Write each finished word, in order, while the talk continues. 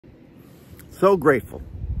So grateful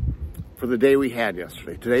for the day we had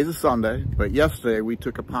yesterday. Today's a Sunday, but yesterday we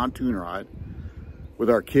took a pontoon ride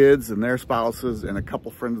with our kids and their spouses and a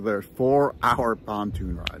couple friends of theirs. 4-hour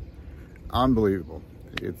pontoon ride. Unbelievable.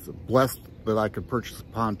 It's blessed that I could purchase a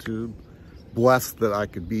pontoon. Blessed that I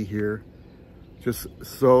could be here. Just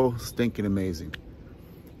so stinking amazing.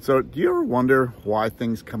 So do you ever wonder why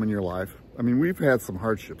things come in your life? I mean, we've had some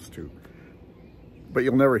hardships too, but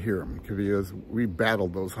you'll never hear them because we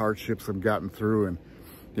battled those hardships and gotten through. And,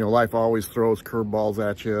 you know, life always throws curveballs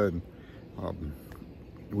at you, and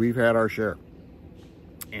we've had our share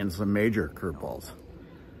and some major curveballs.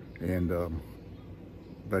 And,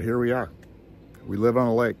 but here we are. We live on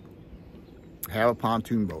a lake, have a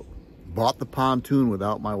pontoon boat, bought the pontoon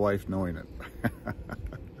without my wife knowing it.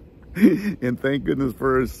 And thank goodness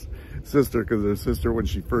for his sister, because her sister, when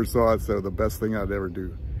she first saw it, said the best thing I'd ever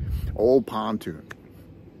do. Old pontoon.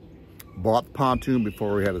 Bought the pontoon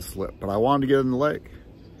before we had a slip, but I wanted to get in the lake.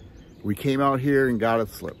 We came out here and got a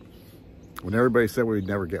slip when everybody said we'd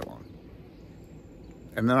never get one.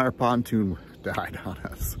 And then our pontoon died on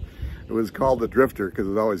us. It was called the Drifter because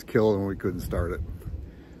it always killed when we couldn't start it.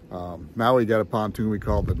 Now we got a pontoon we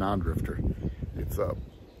call the non-drifter.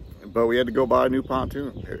 But we had to go buy a new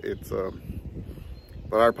pontoon.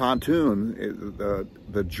 But our pontoon,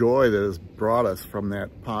 the joy that has brought us from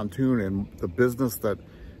that pontoon and the business that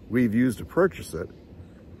we've used to purchase it,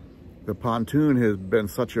 the pontoon has been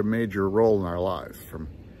such a major role in our lives.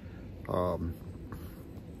 From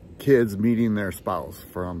kids meeting their spouse,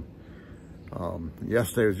 from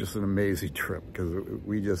yesterday was just an amazing trip because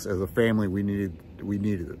we just, as a family, we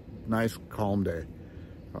needed it. Nice, calm day.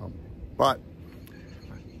 But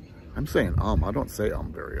I'm saying I don't say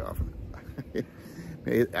very often.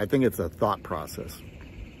 I think it's a thought process.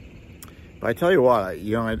 But I tell you what,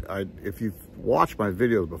 if you've watched my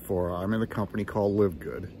videos before, I'm in a company called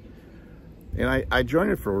LiveGood. And I joined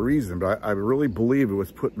it for a reason, but I really believe it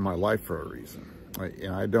was put in my life for a reason.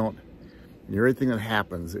 Everything that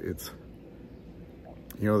happens, it's,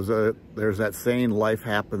 there's that saying, life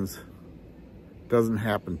happens, doesn't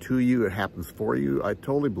happen to you, it happens for you. I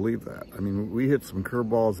totally believe that. I mean, we hit some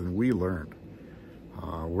curveballs and we learned.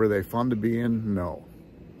 Were they fun to be in? No.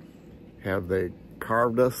 Have they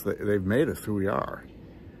carved us? They've made us who we are.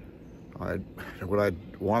 Would I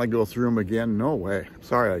want to go through them again? No way.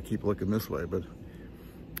 Sorry, I keep looking this way, but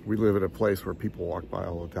we live at a place where people walk by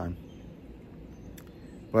all the time.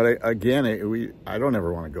 But again, I don't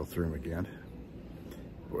ever want to go through them again.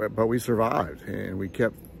 But we survived, and we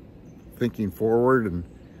kept thinking forward, and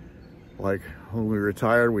like when we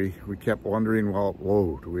retired, we kept wondering, well,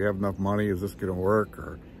 whoa, do we have enough money? Is this going to work?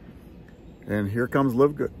 And here comes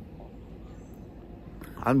LiveGood.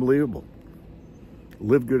 Unbelievable.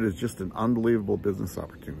 LiveGood is just an unbelievable business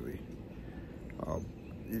opportunity.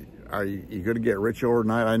 Are you going to get rich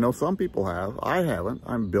overnight? I know some people have. I haven't.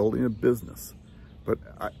 I'm building a business. But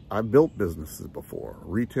I've built businesses before. A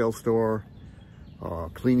retail store,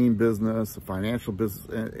 cleaning business, a financial business.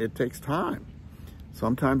 It takes time.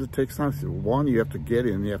 Sometimes it takes time. One, you have to get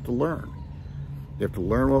in, you have to learn. You have to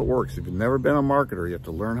learn what works. If you've never been a marketer, you have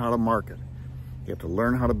to learn how to market. You have to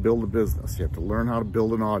learn how to build a business. You have to learn how to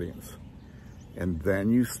build an audience. And then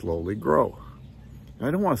you slowly grow. And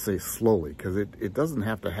I don't want to say slowly, because it doesn't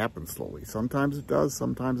have to happen slowly. Sometimes it does,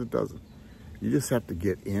 sometimes it doesn't. You just have to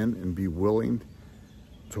get in and be willing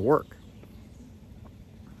to work.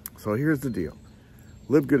 So here's the deal.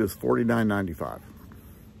 LiveGood is $49.95.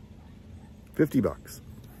 $50.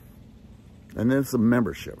 And then it's a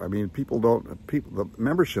membership. I mean, the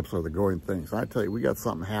memberships are the going things. I tell you, we got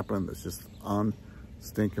something happening that's just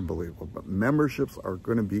unstinking believable. But memberships are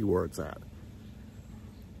going to be where it's at.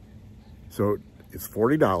 So it's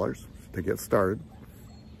 $40 to get started.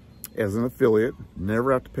 As an affiliate,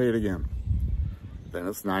 never have to pay it again. Then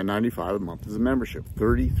it's $9.95 a month as a membership,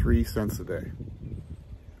 33 cents a day.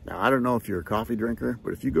 Now, I don't know if you're a coffee drinker,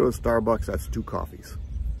 but if you go to Starbucks, that's 2 coffees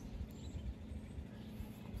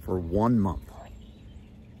for 1 month.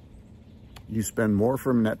 You spend more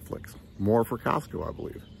for Netflix, more for Costco, I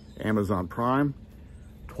believe. Amazon Prime,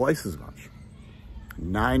 twice as much.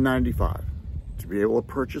 $9.95 to be able to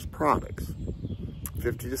purchase products,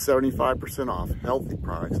 50 to 75% off, healthy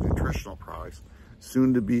products, nutritional products,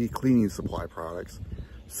 soon to be cleaning supply products,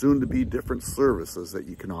 soon to be different services that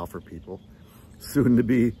you can offer people, soon to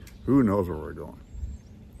be, who knows where we're going.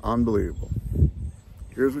 Unbelievable.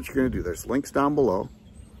 Here's what you're going to do. There's links down below.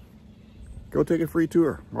 Go take a free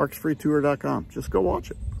tour, marksfreetour.com. Just go watch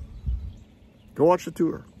it. Go watch the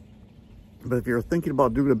tour. But if you're thinking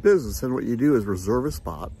about doing a business, then what you do is reserve a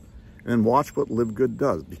spot and then watch what LiveGood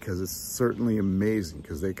does, because it's certainly amazing,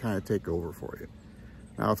 because they kind of take over for you.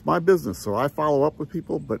 Now, it's my business, so I follow up with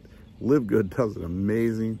people, but LiveGood does an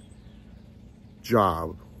amazing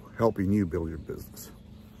job helping you build your business.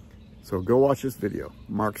 So go watch this video,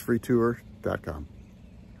 marksfreetour.com.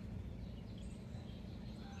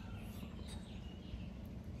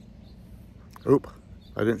 Oop,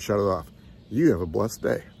 I didn't shut it off. You have a blessed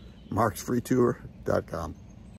day. marksfreetour.com.